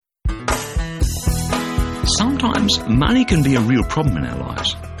Sometimes money can be a real problem in our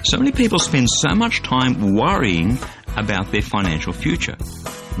lives. So many people spend so much time worrying about their financial future.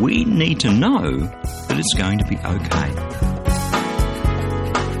 We need to know that it's going to be okay.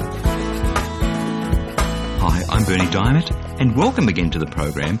 Hi, I'm Bernie Diamond, and welcome again to the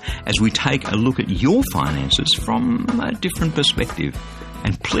program as we take a look at your finances from a different perspective.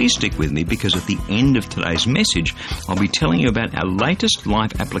 And please stick with me, because at the end of today's message, I'll be telling you about our latest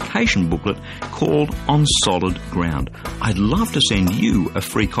life application booklet called On Solid Ground. I'd love to send you a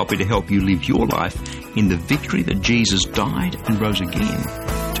free copy to help you live your life in the victory that Jesus died and rose again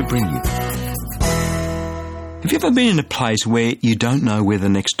to bring you. Have you ever been in a place where you don't know where the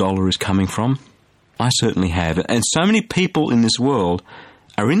next dollar is coming from? I certainly have. And so many people in this world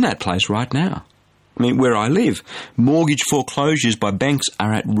are in that place right now. I mean, where I live, mortgage foreclosures by banks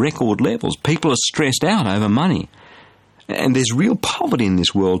are at record levels. People are stressed out over money. And there's real poverty in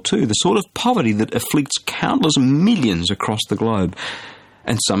this world too, the sort of poverty that afflicts countless millions across the globe.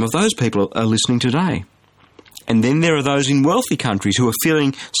 And some of those people are listening today. And then there are those in wealthy countries who are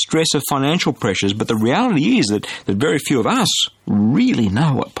feeling stress of financial pressures, but the reality is that very few of us really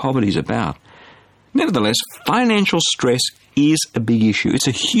know what poverty is about. Nevertheless, financial stress is a big issue. It's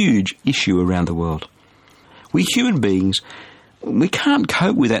a huge issue around the world. We human beings, we can't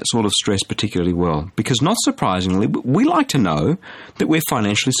cope with that sort of stress particularly well, because not surprisingly, we like to know that we're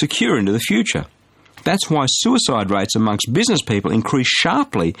financially secure into the future. That's why suicide rates amongst business people increase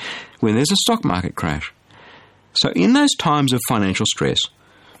sharply when there's a stock market crash. So in those times of financial stress,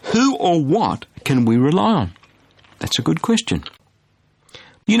 who or what can we rely on? That's a good question.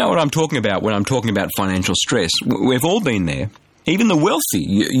 You know what I'm talking about when I'm talking about financial stress. We've all been there. Even the wealthy,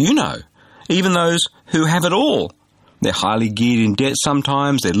 you know. Even those who have it all. They're highly geared in debt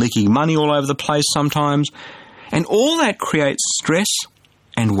sometimes. They're leaking money all over the place sometimes. And all that creates stress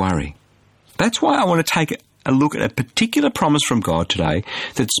and worry. That's why I want to take a look at a particular promise from God today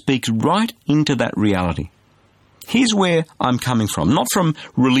that speaks right into that reality. Here's where I'm coming from. Not from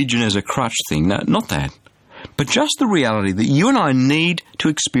religion as a crutch thing. No, not that. But just the reality that you and I need to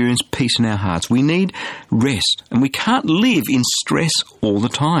experience peace in our hearts. We need rest, and we can't live in stress all the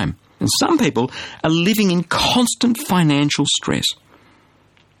time. And some people are living in constant financial stress.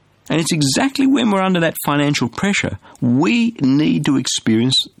 And it's exactly when we're under that financial pressure, we need to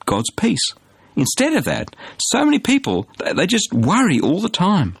experience God's peace. Instead of that, so many people, they just worry all the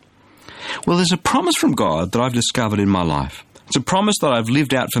time. Well, there's a promise from God that I've discovered in my life. It's a promise that I've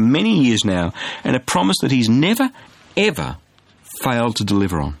lived out for many years now, and a promise that He's never, ever failed to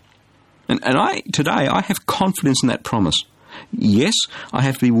deliver on. And today I have confidence in that promise. Yes, I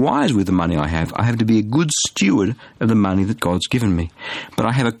have to be wise with the money I have. I have to be a good steward of the money that God's given me. But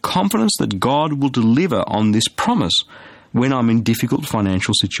I have a confidence that God will deliver on this promise when I'm in difficult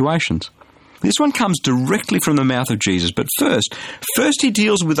financial situations. This one comes directly from the mouth of Jesus. But first He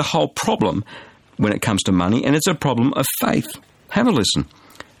deals with the whole problem when it comes to money, and it's a problem of faith. Have a listen.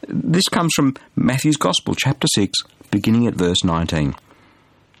 This comes from Matthew's Gospel, chapter 6, beginning at verse 19.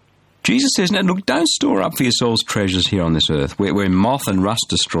 Jesus says, "Now look, don't store up for yourselves treasures here on this earth, where moth and rust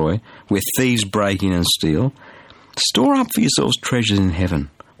destroy, where thieves break in and steal. Store up for yourselves treasures in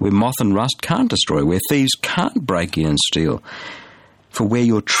heaven, where moth and rust can't destroy, where thieves can't break in and steal. For where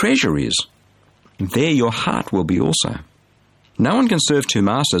your treasure is, there your heart will be also. No one can serve two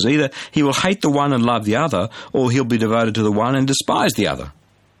masters. Either he will hate the one and love the other, or he'll be devoted to the one and despise the other.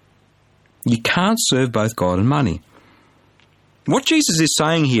 You can't serve both God and money." What Jesus is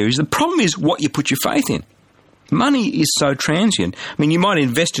saying here is the problem is what you put your faith in. Money is so transient. I mean, you might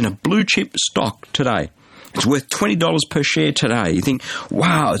invest in a blue chip stock today. It's worth $20 per share today. You think,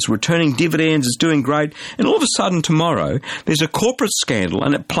 wow, it's returning dividends, it's doing great. And all of a sudden tomorrow, there's a corporate scandal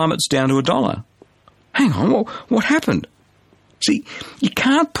and it plummets down to $1. Hang on, what happened? See, you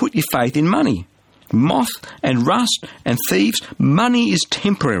can't put your faith in money. Moth and rust and thieves, money is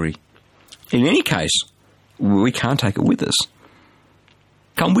temporary. In any case, we can't take it with us.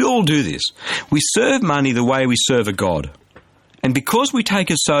 Come, we all do this. We serve money the way we serve a God. And because we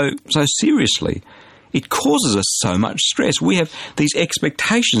take it so seriously, it causes us so much stress. We have these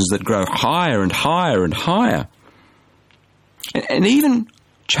expectations that grow higher and higher and higher. And even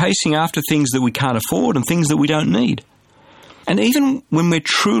chasing after things that we can't afford and things that we don't need. And even when we're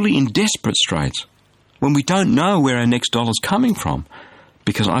truly in desperate straits, when we don't know where our next dollar's coming from,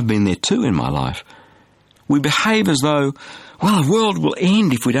 because I've been there too in my life, we behave as though, well, the world will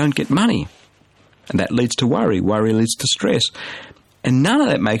end if we don't get money. And that leads to worry. Worry leads to stress. And none of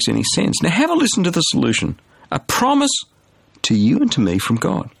that makes any sense. Now have a listen to the solution. A promise to you and to me from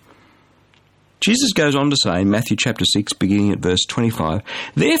God. Jesus goes on to say in Matthew chapter 6, beginning at verse 25,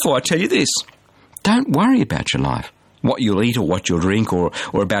 "Therefore I tell you this, Don't worry about your life, what you'll eat or what you'll drink, or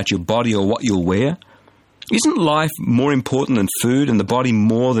about your body or what you'll wear. Isn't life more important than food, and the body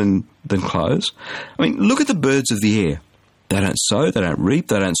more than clothes? I mean, look at the birds of the air. They don't sow, they don't reap,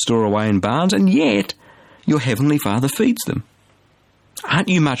 they don't store away in barns, and yet your heavenly Father feeds them. Aren't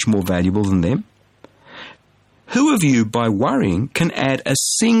you much more valuable than them? Who of you, by worrying, can add a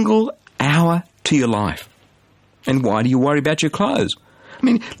single hour to your life? And why do you worry about your clothes? I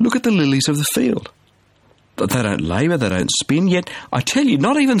mean, look at the lilies of the field. But they don't labour, they don't spin, yet I tell you,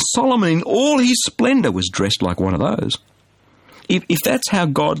 not even Solomon in all his splendour was dressed like one of those. If that's how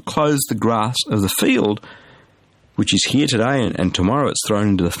God clothes the grass of the field, which is here today and tomorrow it's thrown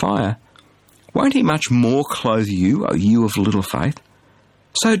into the fire, won't he much more clothe you, O you of little faith?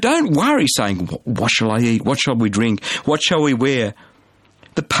 So don't worry saying, what shall I eat? What shall we drink? What shall we wear?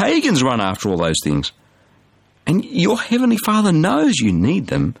 The pagans run after all those things. And your heavenly Father knows you need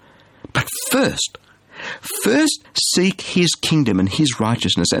them. But first seek his kingdom and his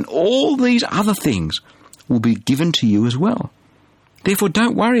righteousness, and all these other things will be given to you as well. Therefore,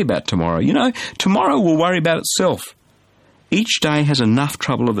 don't worry about tomorrow. You know, tomorrow will worry about itself. Each day has enough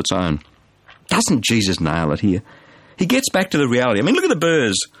trouble of its own. Doesn't Jesus nail it here? He gets back to the reality. I mean, look at the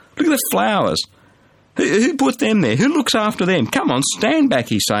birds. Look at the flowers. Who put them there? Who looks after them? Come on, stand back,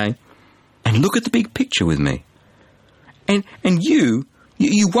 he's saying, and look at the big picture with me. And you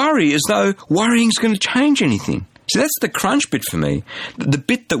worry as though worrying's going to change anything. See, that's the crunch bit for me, the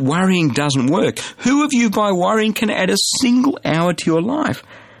bit that worrying doesn't work. Who of you by worrying can add a single hour to your life?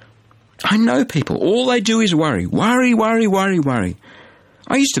 I know people, all they do is worry. Worry, worry, worry, worry.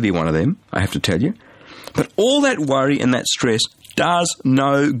 I used to be one of them, I have to tell you. But all that worry and that stress does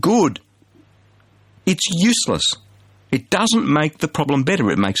no good. It's useless. It doesn't make the problem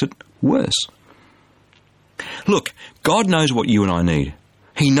better, it makes it worse. Look, God knows what you and I need.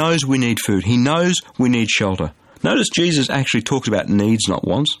 He knows we need food. He knows we need shelter. Notice Jesus actually talks about needs, not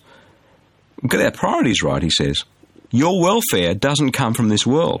wants. Get our priorities right, he says. Your welfare doesn't come from this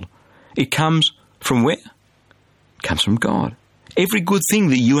world. It comes from where? It comes from God. Every good thing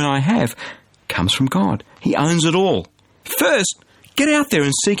that you and I have comes from God. He owns it all. First, get out there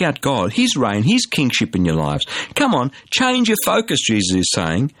and seek out God, his reign, his kingship in your lives. Come on, change your focus, Jesus is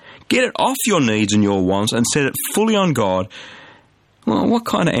saying. Get it off your needs and your wants and set it fully on God. Well, what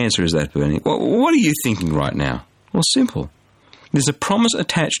kind of answer is that, Bernie? What are you thinking right now? Well, simple. There's a promise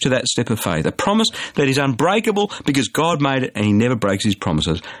attached to that step of faith, a promise that is unbreakable because God made it and he never breaks his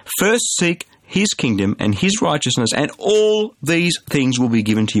promises. First seek his kingdom and his righteousness, and all these things will be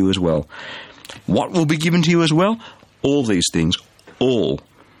given to you as well. What will be given to you as well? All these things. All.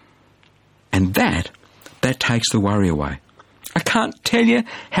 And that takes the worry away. I can't tell you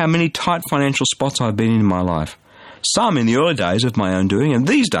how many tight financial spots I've been in my life. Some in the early days of my own doing, and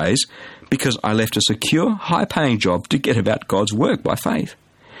these days because I left a secure, high-paying job to get about God's work by faith.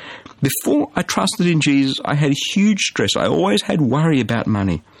 Before I trusted in Jesus, I had huge stress. I always had worry about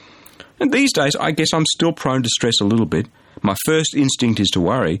money. And these days, I guess I'm still prone to stress a little bit. My first instinct is to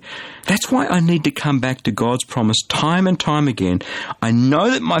worry. That's why I need to come back to God's promise time and time again. I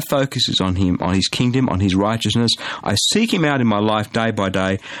know that my focus is on him, on his kingdom, on his righteousness. I seek him out in my life day by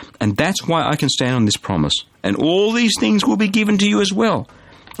day, and that's why I can stand on this promise. And all these things will be given to you as well.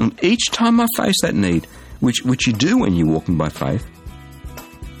 And each time I face that need, which you do when you're walking by faith,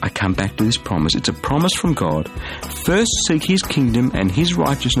 I come back to this promise. It's a promise from God. First seek his kingdom and his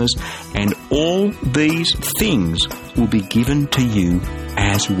righteousness, and all these things will be given to you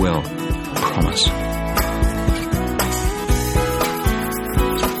as well. Promise.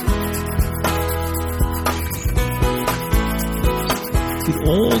 With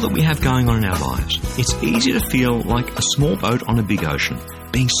all that we have going on in our lives, it's easy to feel like a small boat on a big ocean,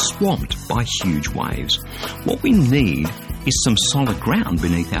 being swamped by huge waves. What we need is some solid ground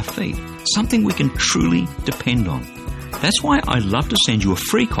beneath our feet, something we can truly depend on. That's why I'd love to send you a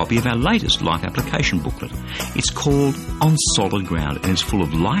free copy of our latest life application booklet. It's called On Solid Ground, and it's full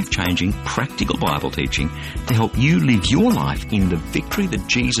of life-changing, practical Bible teaching to help you live your life in the victory that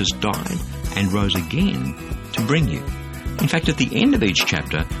Jesus died and rose again to bring you. In fact, at the end of each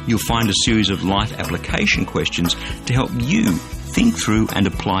chapter, you'll find a series of life application questions to help you think through and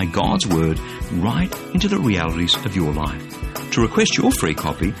apply God's Word right into the realities of your life. To request your free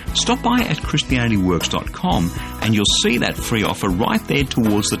copy, stop by at ChristianityWorks.com and you'll see that free offer right there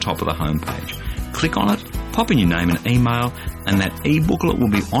towards the top of the homepage. Click on it, pop in your name and email, and that e-booklet will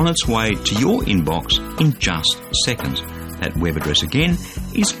be on its way to your inbox in just seconds. That web address again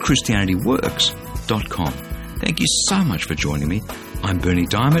is ChristianityWorks.com. Thank you so much for joining me. I'm Bernie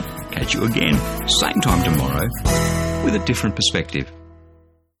Diamond. Catch you again, same time tomorrow, with a different perspective.